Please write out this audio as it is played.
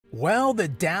Well, the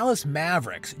Dallas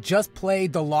Mavericks just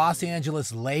played the Los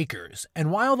Angeles Lakers, and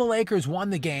while the Lakers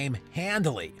won the game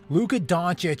handily, Luka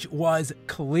Doncic was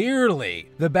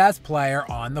clearly the best player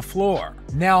on the floor.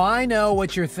 Now I know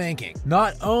what you're thinking.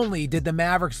 Not only did the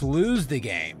Mavericks lose the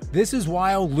game, this is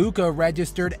while Luka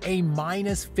registered a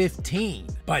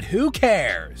 -15. But who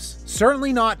cares?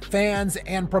 Certainly not fans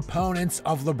and proponents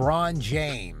of LeBron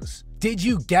James. Did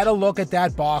you get a look at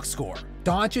that box score?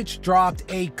 Doncic dropped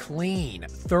a clean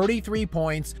 33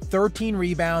 points, 13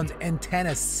 rebounds, and 10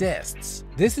 assists.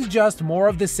 This is just more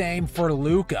of the same for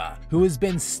Luka, who has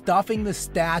been stuffing the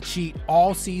stat sheet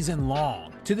all season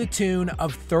long, to the tune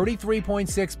of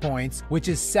 33.6 points, which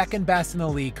is second best in the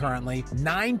league currently,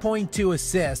 9.2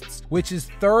 assists, which is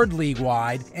third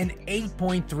league-wide, and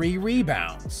 8.3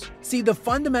 rebounds. See, the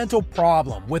fundamental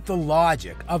problem with the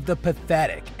logic of the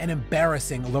pathetic and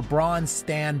embarrassing LeBron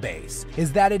stan base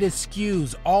is that it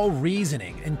eschews all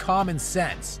reasoning and common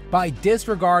sense by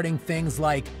disregarding things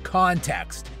like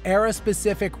context,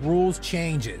 era-specific rules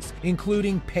changes,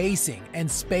 including pacing and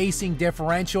spacing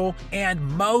differential, and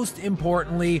most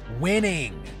importantly,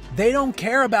 winning. They don't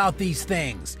care about these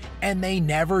things, and they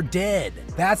never did.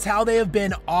 That's how they have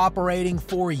been operating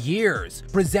for years,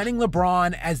 presenting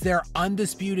LeBron as their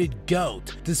undisputed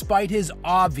GOAT, despite his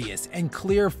obvious and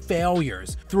clear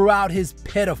failures throughout his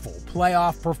pitiful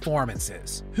playoff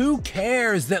performances. Who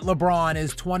cares that LeBron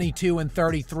is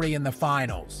 22-33 in the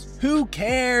finals? Who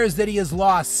cares that he has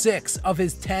lost 6 of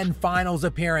his 10 finals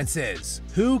appearances?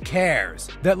 Who cares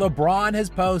that LeBron has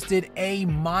posted a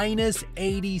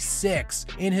 -86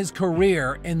 in his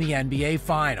career in the NBA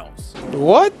Finals?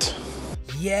 What?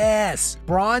 Yes,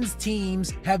 Bron's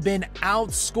teams have been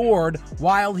outscored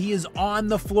while he is on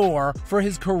the floor for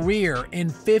his career in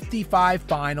 55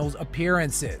 finals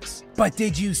appearances. But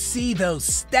did you see those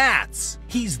stats?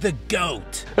 He's the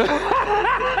GOAT.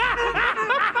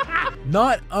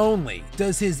 Not only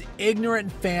does his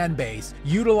ignorant fan base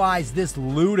utilize this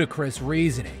ludicrous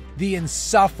reasoning, the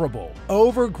insufferable,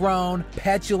 overgrown,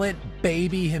 petulant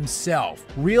baby himself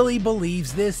really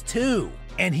believes this too.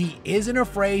 And he isn't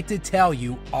afraid to tell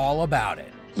you all about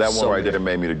it. That one right there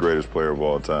made me the greatest player of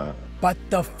all time. But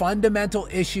the fundamental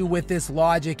issue with this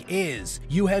logic is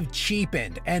you have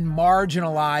cheapened and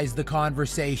marginalized the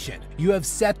conversation. You have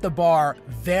set the bar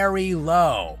very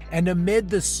low. And amid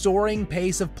the soaring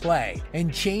pace of play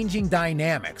and changing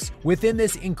dynamics within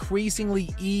this increasingly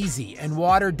easy and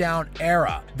watered down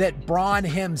era that Bron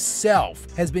himself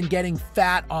has been getting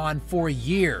fat on for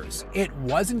years, it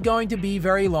wasn't going to be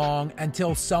very long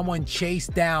until someone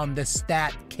chased down the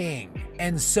stat king.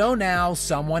 And so now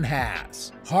someone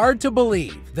has. Hard to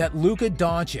believe that Luka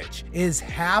Doncic is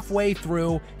halfway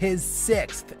through his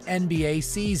 6th NBA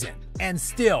season and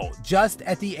still just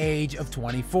at the age of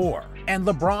 24. And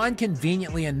LeBron,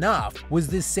 conveniently enough, was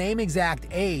the same exact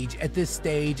age at this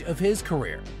stage of his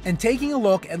career. And taking a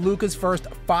look at Luka's first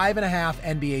 5.5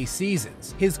 NBA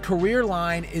seasons, his career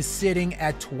line is sitting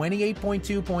at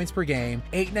 28.2 points per game,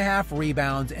 8.5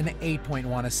 rebounds, and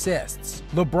 8.1 assists.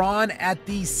 LeBron, at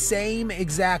the same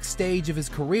exact stage of his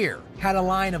career, had a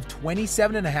line of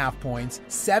 27.5 points,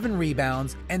 7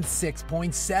 rebounds, and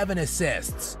 6.7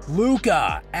 assists.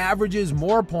 Luka averages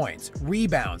more points,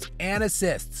 rebounds, and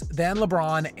assists than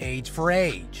LeBron age for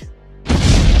age.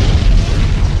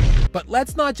 But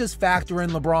let's not just factor in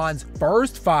LeBron's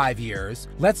first 5 years,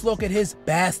 let's look at his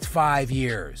best 5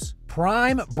 years.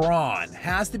 Prime Bron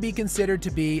has to be considered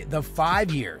to be the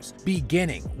 5 years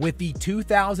beginning with the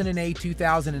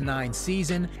 2008-2009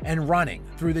 season and running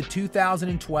through the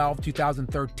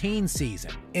 2012-2013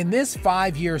 season. In this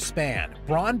 5-year span,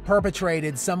 Bron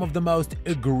perpetrated some of the most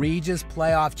egregious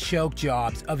playoff choke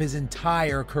jobs of his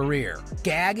entire career,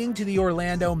 gagging to the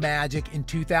Orlando Magic in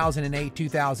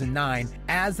 2008-2009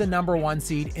 as the #1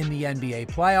 seed in the NBA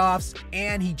playoffs,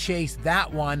 and he chased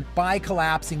that one by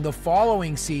collapsing the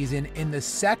following season in the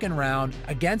second round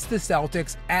against the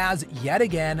Celtics as yet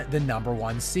again the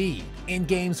 #1 seed. In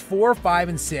games 4, 5,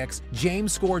 and 6,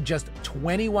 James scored just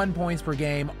 21 points per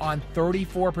game on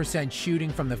 34%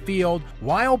 shooting from the field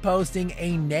while posting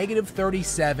a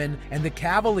 -37, and the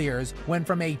Cavaliers went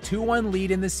from a 2-1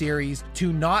 lead in the series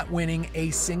to not winning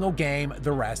a single game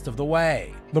the rest of the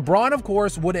way. LeBron, of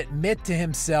course, would admit to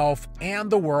himself and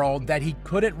the world that he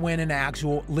couldn't win an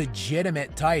actual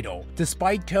legitimate title,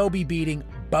 despite Kobe beating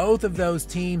both of those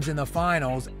teams in the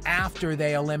finals after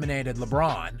they eliminated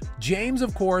LeBron. James,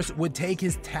 of course, would take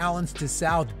his talents to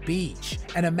South Beach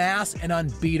and amass an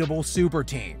unbeatable super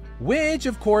team. which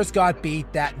of course got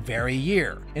beat that very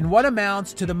year, in what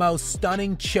amounts to the most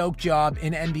stunning choke job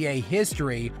in NBA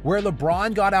history, where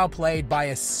LeBron got outplayed by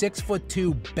a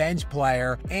 6'2" bench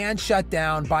player and shut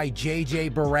down by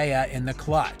JJ Barea in the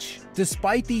clutch.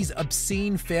 Despite these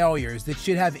obscene failures that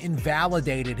should have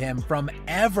invalidated him from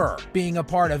ever being a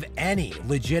part of any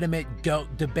legitimate GOAT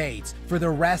debates for the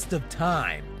rest of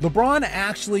time, LeBron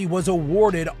actually was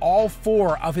awarded all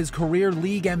 4 of his career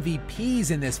league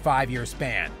MVPs in this 5-year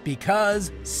span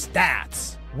because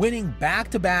stats. Winning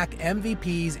back-to-back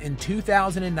MVPs in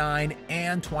 2009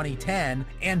 and 2010,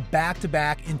 and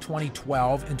back-to-back in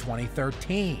 2012 and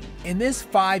 2013. In this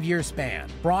 5-year span,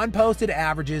 Bron posted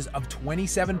averages of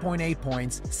 27.8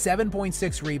 points,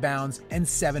 7.6 rebounds, and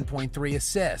 7.3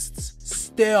 assists.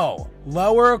 Still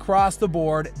lower across the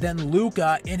board than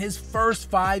Luka in his first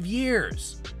 5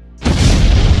 years.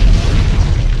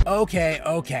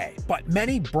 Okay, but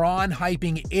many Bron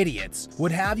hyping idiots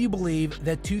would have you believe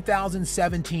that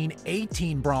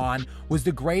 2017-18 Bron was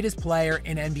the greatest player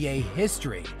in NBA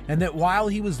history, and that while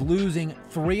he was losing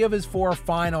 3 of his 4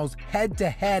 finals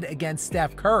head-to-head against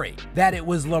Steph Curry, that it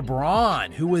was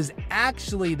LeBron who was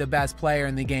actually the best player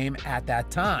in the game at that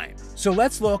time. So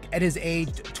let's look at his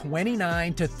aged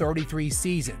 29 to 33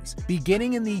 seasons,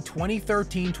 beginning in the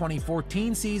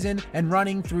 2013-2014 season and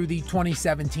running through the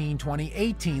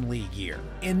 2017-2018 league year.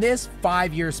 In this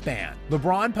 5-year span,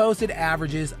 LeBron posted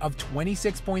averages of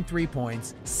 26.3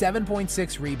 points,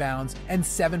 7.6 rebounds, and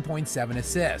 7.7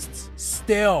 assists.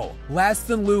 Still less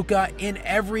than Luka in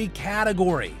every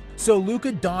category. So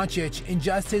Luka Doncic in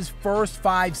just his first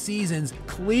 5 seasons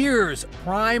clears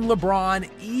prime LeBron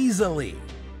easily.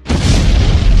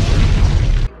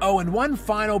 Oh, and one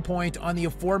final point on the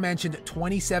aforementioned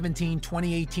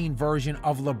 2017-2018 version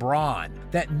of LeBron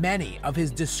that many of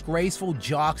his disgraceful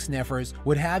jock sniffers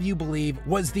would have you believe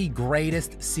was the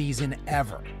greatest season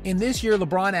ever. In this year,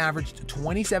 LeBron averaged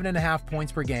 27.5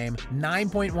 points per game,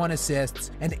 9.1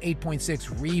 assists, and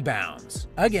 8.6 rebounds.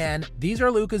 Again, these are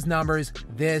Luka's numbers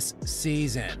this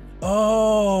season.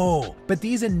 Oh, but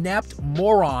these inept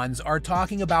morons are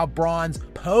talking about Bron's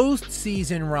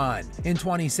postseason run in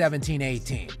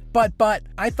 2017-18. But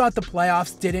I thought the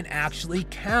playoffs didn't actually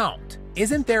count.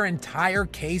 Isn't their entire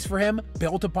case for him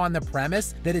built upon the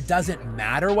premise that it doesn't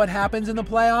matter what happens in the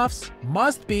playoffs?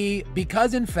 Must be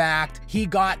because, in fact, he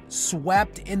got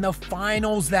swept in the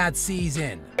finals that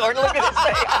season.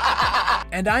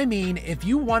 And I mean, if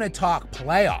you want to talk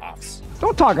playoffs,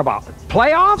 don't talk about it.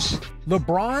 Playoffs?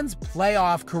 LeBron's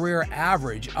playoff career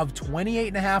average of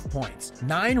 28.5 points,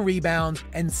 9 rebounds,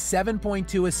 and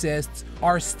 7.2 assists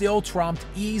are still trumped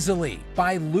easily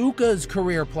by Luka's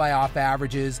career playoff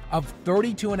averages of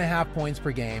 32.5 points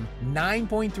per game,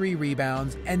 9.3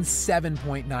 rebounds, and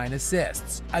 7.9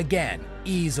 assists. Again,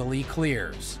 easily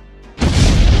clears.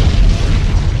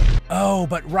 Oh,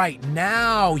 but right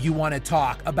now you want to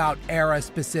talk about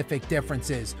era-specific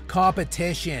differences,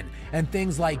 competition, and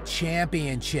things like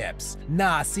championships.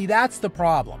 Nah, see, that's the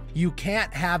problem. You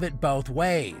can't have it both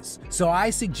ways. So I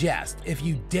suggest, if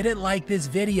you didn't like this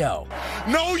video,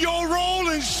 know your role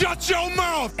and shut your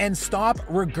mouth! And stop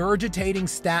regurgitating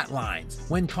stat lines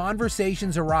when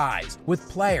conversations arise with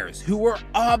players who were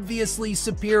obviously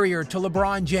superior to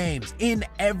LeBron James in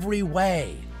every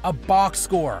way. A box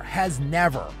score has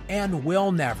never and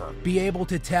will never be able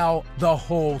to tell the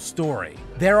whole story.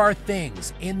 There are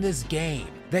things in this game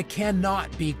that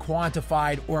cannot be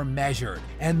quantified or measured,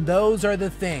 and those are the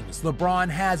things LeBron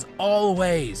has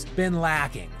always been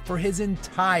lacking for his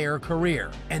entire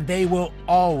career, and they will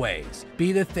always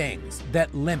be the things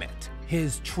that limit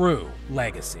his true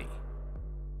legacy.